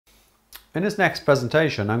In this next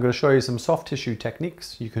presentation, I'm going to show you some soft tissue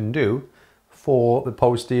techniques you can do for the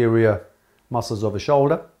posterior muscles of the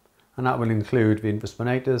shoulder, and that will include the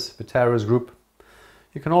infraspinatus, the Teres group.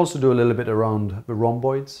 You can also do a little bit around the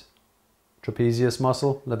rhomboids, trapezius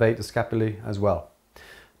muscle, levator scapulae as well.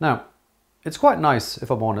 Now, it's quite nice,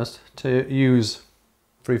 if I'm honest, to use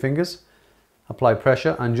 3 fingers, apply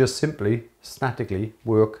pressure and just simply statically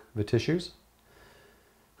work the tissues.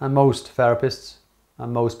 And most therapists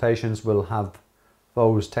and most patients will have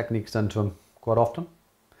those techniques done to them quite often,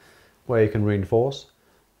 where you can reinforce.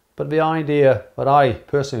 But the idea that I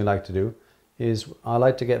personally like to do is I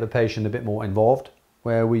like to get the patient a bit more involved,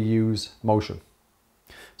 where we use motion.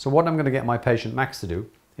 So what I'm going to get my patient Max to do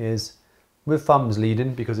is, with thumbs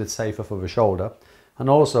leading because it's safer for the shoulder, and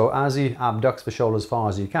also as he abducts the shoulder as far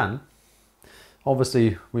as he can,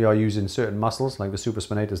 obviously we are using certain muscles like the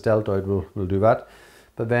suprapinatus deltoid will do that,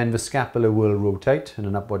 but then the scapula will rotate in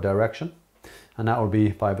an upward direction, and that will be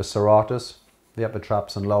by the serratus. The upper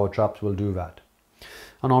traps and lower traps will do that.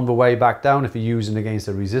 And on the way back down, if you're using against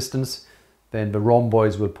a resistance, then the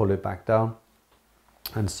rhomboids will pull it back down,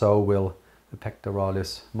 and so will the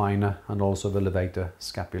pectoralis minor and also the levator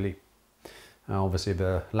scapulae. Obviously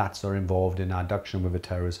the lats are involved in adduction with the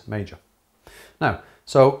teres major. Now,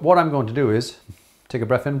 so what I'm going to do is, take a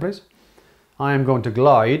breath in please. I am going to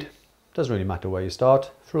glide, doesn't really matter where you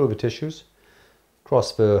start, through the tissues,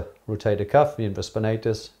 across the rotator cuff, the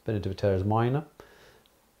infraspinatus, then into the teres minor,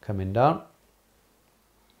 coming down.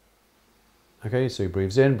 Okay, so he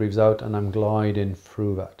breathes in, breathes out, and I'm gliding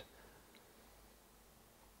through that.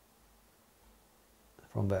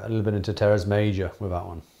 From there, a little bit into teres major with that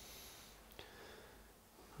one.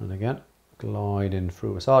 And again, gliding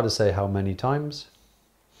through. It's hard to say how many times.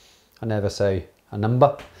 I never say a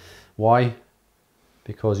number. Why?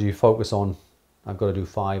 Because you focus on, I've got to do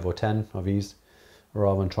 5 or 10 of these,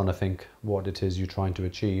 rather than trying to think what it is you're trying to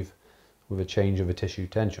achieve with a change of a tissue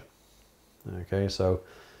tension. Okay, so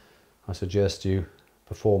I suggest you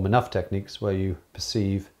perform enough techniques where you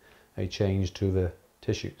perceive a change to the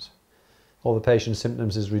tissues. All the patient's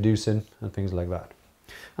symptoms is reducing and things like that.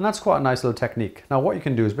 And that's quite a nice little technique. Now what you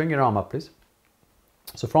can do is bring your arm up please.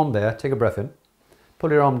 So from there, take a breath in,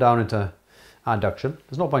 pull your arm down into adduction.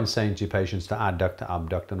 There's no point saying to your patients to adduct, to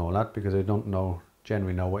abduct and all that, because they don't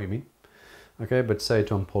generally know what you mean. Okay, but say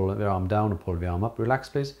to them, pull their arm down and pull the arm up. Relax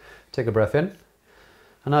please. Take a breath in.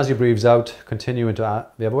 And as you breathe out, continue into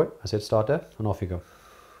the other way. I said start there and off you go.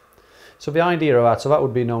 So the idea of that, so that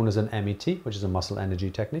would be known as an MET, which is a muscle energy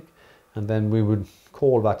technique. And then we would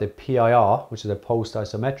call that a PIR, which is a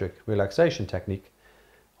post-isometric relaxation technique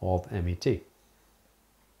of MET.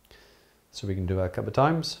 So we can do that a couple of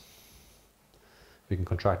times. We can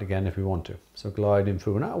contract again if we want to. So gliding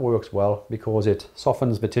through, and that works well because it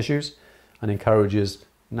softens the tissues and encourages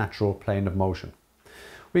natural plane of motion.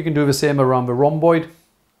 We can do the same around the rhomboid.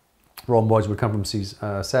 Rhomboids would come from C7,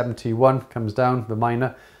 T1, comes down, the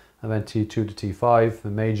minor, and then T2 to T5, the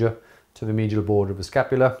major, to the medial border of the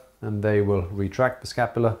scapula, and they will retract the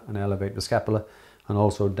scapula and elevate the scapula, and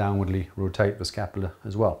also downwardly rotate the scapula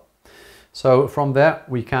as well. So from there,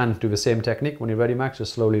 we can do the same technique. When you're ready, Max,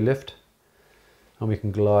 just slowly lift, and we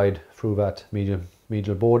can glide through that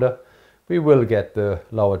medial border. We will get the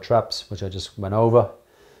lower traps, which I just went over.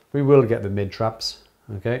 We will get the mid traps,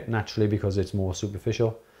 okay, naturally, because it's more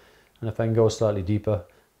superficial. And if I can go slightly deeper,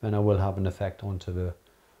 then I will have an effect onto the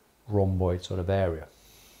rhomboid sort of area.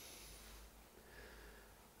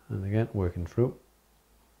 And again, working through.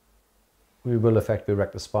 We will affect the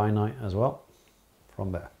rectus spinae as well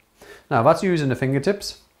from there. Now that's using the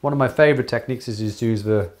fingertips. One of my favorite techniques is to use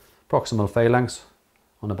the proximal phalanx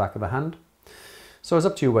on the back of the hand. So it's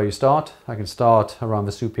up to you where you start. I can start around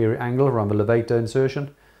the superior angle, around the levator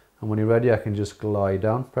insertion. And when you're ready, I can just glide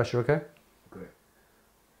down. Pressure okay? Great.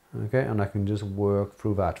 Okay, and I can just work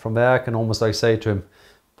through that. From there, I can almost like say to him,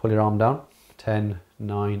 pull your arm down. 10,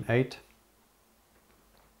 9, 8.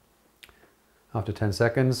 After 10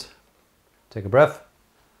 seconds, take a breath,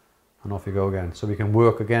 and off you go again. So we can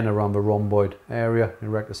work again around the rhomboid area in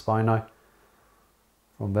rectus spinae.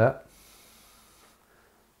 From there,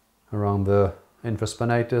 around the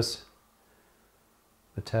infraspinatus,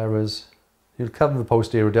 the teres. You'll cover the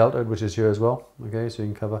posterior deltoid, which is here as well. Okay, so you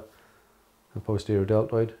can cover the posterior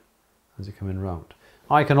deltoid as you come in round.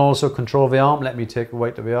 I can also control the arm. Let me take the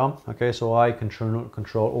weight of the arm. Okay, so I can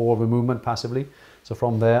control all the movement passively. So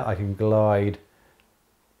from there, I can glide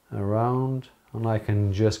around, and I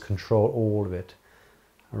can just control all of it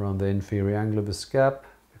around the inferior angle of the scap,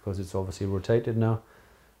 because it's obviously rotated now.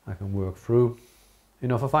 I can work through. You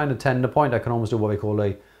know, if I find a tender point, I can almost do what we call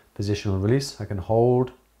a positional release. I can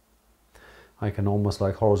hold. I can almost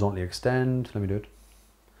like horizontally extend. Let me do it.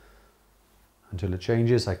 Until it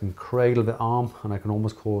changes, I can cradle the arm and I can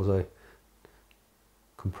almost cause a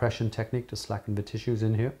compression technique to slacken the tissues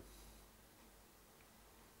in here.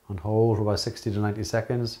 And hold for about 60 to 90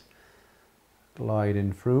 seconds. Glide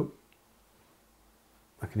in through.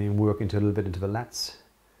 I can even work into a little bit into the lats.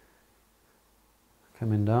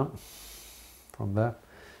 Coming down from there.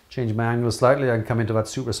 Change my angle slightly. I can come into that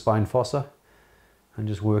supraspine fossa and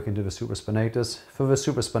just work into the supraspinatus. For the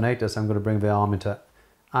supraspinatus, I'm going to bring the arm into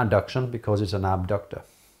adduction because it's an abductor.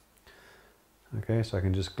 Okay, so I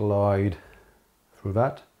can just glide through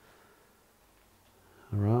that,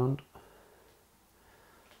 around.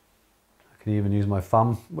 I can even use my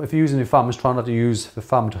thumb. If you're using your thumb, just try not to use the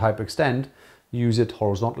thumb to hyperextend. Use it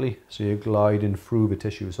horizontally, so you glide in through the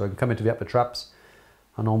tissue. So I can come into the upper traps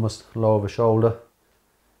and almost lower the shoulder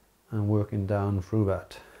and working down through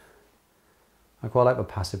that. I quite like the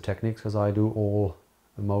passive techniques because I do all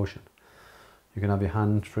the motion. You can have your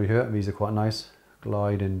hand through here. These are quite nice.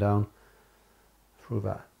 Gliding down through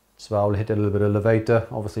that. So I'll hit a little bit of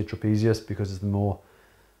levator, obviously trapezius because it's the more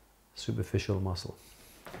superficial muscle.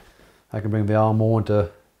 I can bring the arm more into,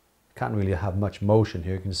 can't really have much motion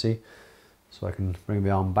here, you can see. So I can bring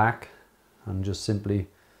the arm back and just simply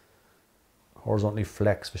horizontally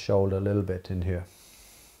flex the shoulder a little bit in here.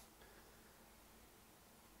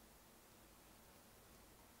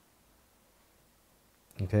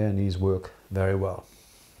 Okay, and these work very well.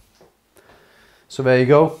 So there you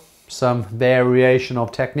go, some variation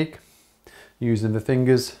of technique using the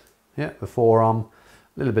fingers, yeah, the forearm,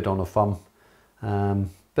 a little bit on the thumb,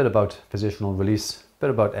 bit about positional release,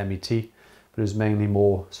 bit about MET, but it's mainly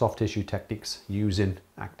more soft tissue techniques using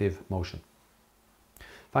active motion.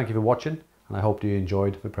 Thank you for watching, and I hope you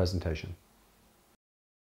enjoyed the presentation.